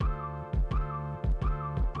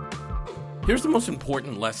Here's the most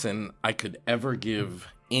important lesson I could ever give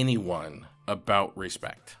anyone about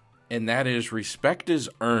respect, and that is respect is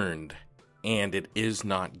earned and it is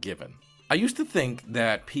not given. I used to think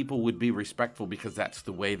that people would be respectful because that's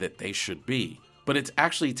the way that they should be, but it's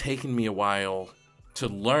actually taken me a while to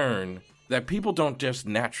learn that people don't just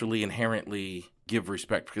naturally, inherently give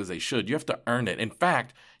respect because they should. You have to earn it. In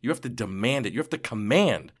fact, you have to demand it. You have to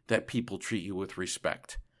command that people treat you with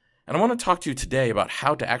respect. And I want to talk to you today about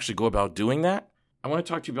how to actually go about doing that. I want to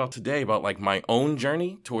talk to you about today about my own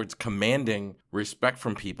journey towards commanding respect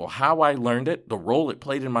from people, how I learned it, the role it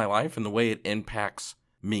played in my life, and the way it impacts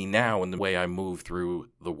me now and the way I move through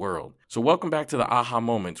the world. So welcome back to the Aha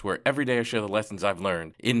Moments, where every day I share the lessons I've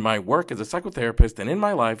learned in my work as a psychotherapist and in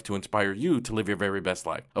my life to inspire you to live your very best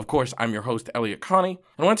life. Of course, I'm your host, Elliot Connie,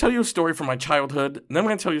 and I want to tell you a story from my childhood, and then I'm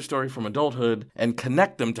going to tell you a story from adulthood and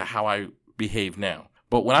connect them to how I behave now.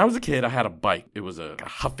 But when I was a kid, I had a bike. It was a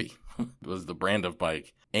Huffy. It was the brand of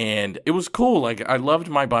bike. And it was cool. I loved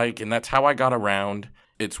my bike, and that's how I got around.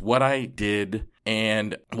 It's what I did.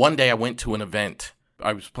 And one day I went to an event.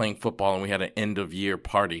 I was playing football, and we had an end-of-year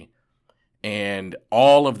party. And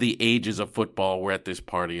all of the ages of football were at this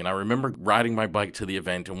party. And I remember riding my bike to the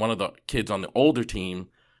event, and one of the kids on the older team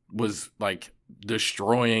was,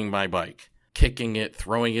 destroying my bike, kicking it,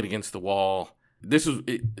 throwing it against the wall. This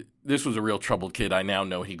was a real troubled kid. I now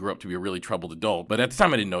know he grew up to be a really troubled adult. But at the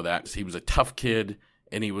time, I didn't know that. He was a tough kid,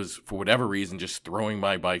 and he was, for whatever reason, just throwing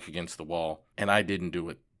my bike against the wall. And I didn't do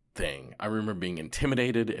a thing. I remember being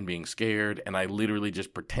intimidated and being scared, and I literally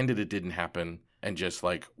just pretended it didn't happen and just,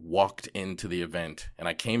 walked into the event. And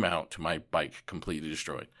I came out to my bike completely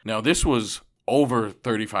destroyed. Now, this was over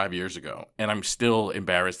 35 years ago, and I'm still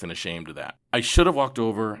embarrassed and ashamed of that. I should have walked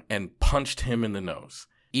over and punched him in the nose.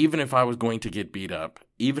 Even if I was going to get beat up,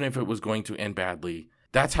 even if it was going to end badly,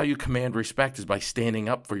 that's how you command respect, is by standing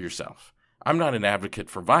up for yourself. I'm not an advocate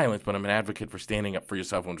for violence, but I'm an advocate for standing up for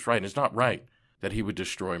yourself when it's right. And it's not right that he would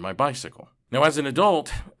destroy my bicycle. Now, as an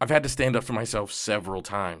adult, I've had to stand up for myself several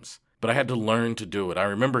times, but I had to learn to do it. I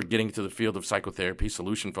remember getting into the field of psychotherapy,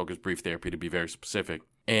 solution-focused brief therapy to be very specific,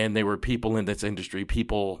 and there were people in this industry,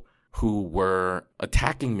 people who were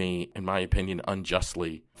attacking me, in my opinion,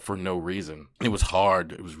 unjustly for no reason. It was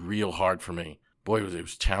hard. It was real hard for me. Boy, it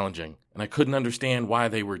was challenging. And I couldn't understand why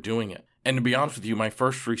they were doing it. And to be honest with you, my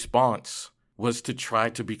first response was to try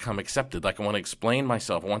to become accepted. I want to explain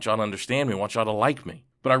myself. I want y'all to understand me. I want y'all to like me.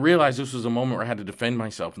 But I realized this was a moment where I had to defend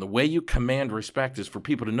myself. And the way you command respect is for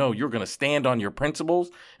people to know you're going to stand on your principles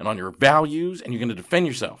and on your values, and you're going to defend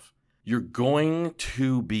yourself. You're going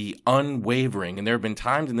to be unwavering. And there have been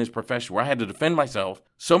times in this profession where I had to defend myself,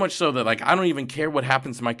 so much so that I don't even care what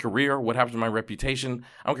happens to my career, what happens to my reputation.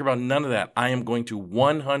 I don't care about none of that. I am going to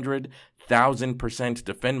 100,000%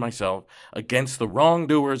 defend myself against the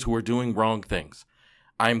wrongdoers who are doing wrong things.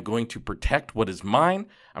 I'm going to protect what is mine.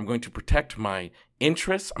 I'm going to protect my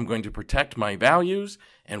interests. I'm going to protect my values.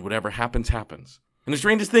 And whatever happens, happens. And the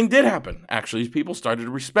strangest thing did happen, actually, is people started to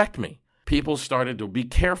respect me. People started to be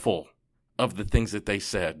careful of the things that they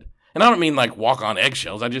said. And I don't mean walk on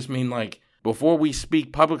eggshells. I just mean before we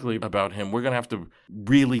speak publicly about him, we're going to have to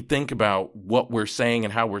really think about what we're saying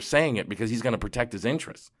and how we're saying it, because he's going to protect his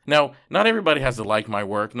interests. Now, not everybody has to like my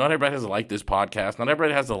work. Not everybody has to like this podcast. Not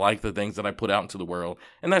everybody has to like the things that I put out into the world.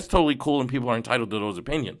 And that's totally cool, and people are entitled to those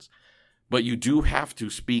opinions. But you do have to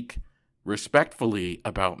speak respectfully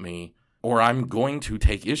about me, or I'm going to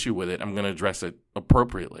take issue with it. I'm going to address it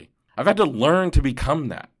appropriately. I've had to learn to become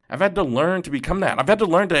that. I've had to learn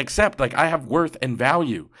to accept, I have worth and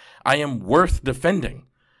value. I am worth defending.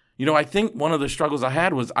 I think one of the struggles I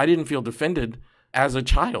had was I didn't feel defended as a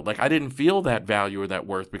child. I didn't feel that value or that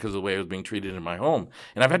worth because of the way I was being treated in my home.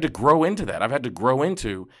 And I've had to grow into that. I've had to grow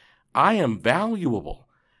into, I am valuable.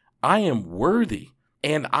 I am worthy.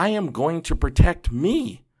 And I am going to protect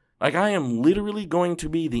me. I am literally going to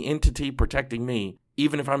be the entity protecting me,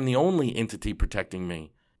 even if I'm the only entity protecting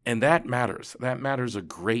me. And that matters. That matters a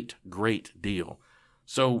great, great deal.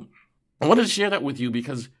 So I wanted to share that with you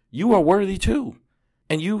because you are worthy too.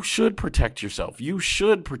 And you should protect yourself. You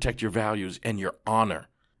should protect your values and your honor.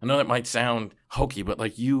 I know that might sound hokey,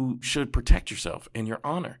 but you should protect yourself and your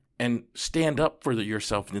honor and stand up for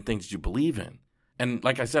yourself and the things that you believe in. And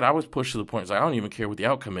like I said, I was pushed to the point, I don't even care what the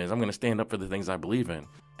outcome is. I'm going to stand up for the things I believe in.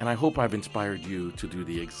 And I hope I've inspired you to do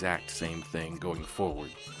the exact same thing going forward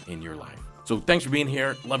in your life. So thanks for being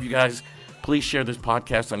here. Love you guys. Please share this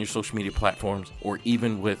podcast on your social media platforms, or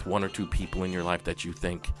even with one or two people in your life that you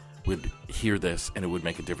think would hear this and it would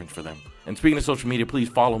make a difference for them. And speaking of social media, please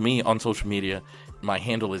follow me on social media. My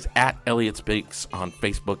handle is @ElliotSpeaks on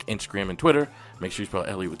Facebook, Instagram, and Twitter. Make sure you spell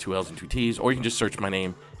Elliot with 2 L's and 2 T's, or you can just search my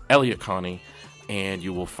name, Elliot Connie, and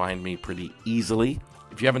you will find me pretty easily.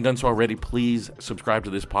 If you haven't done so already, please subscribe to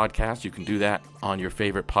this podcast. You can do that on your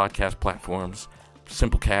favorite podcast platforms,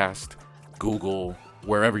 Simplecast, Google,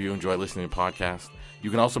 wherever you enjoy listening to podcasts.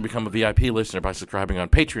 You can also become a VIP listener by subscribing on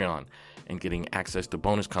Patreon and getting access to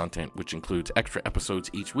bonus content, which includes extra episodes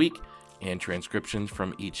each week and transcriptions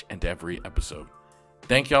from each and every episode.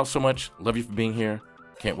 Thank y'all so much. Love you for being here.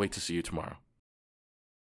 Can't wait to see you tomorrow.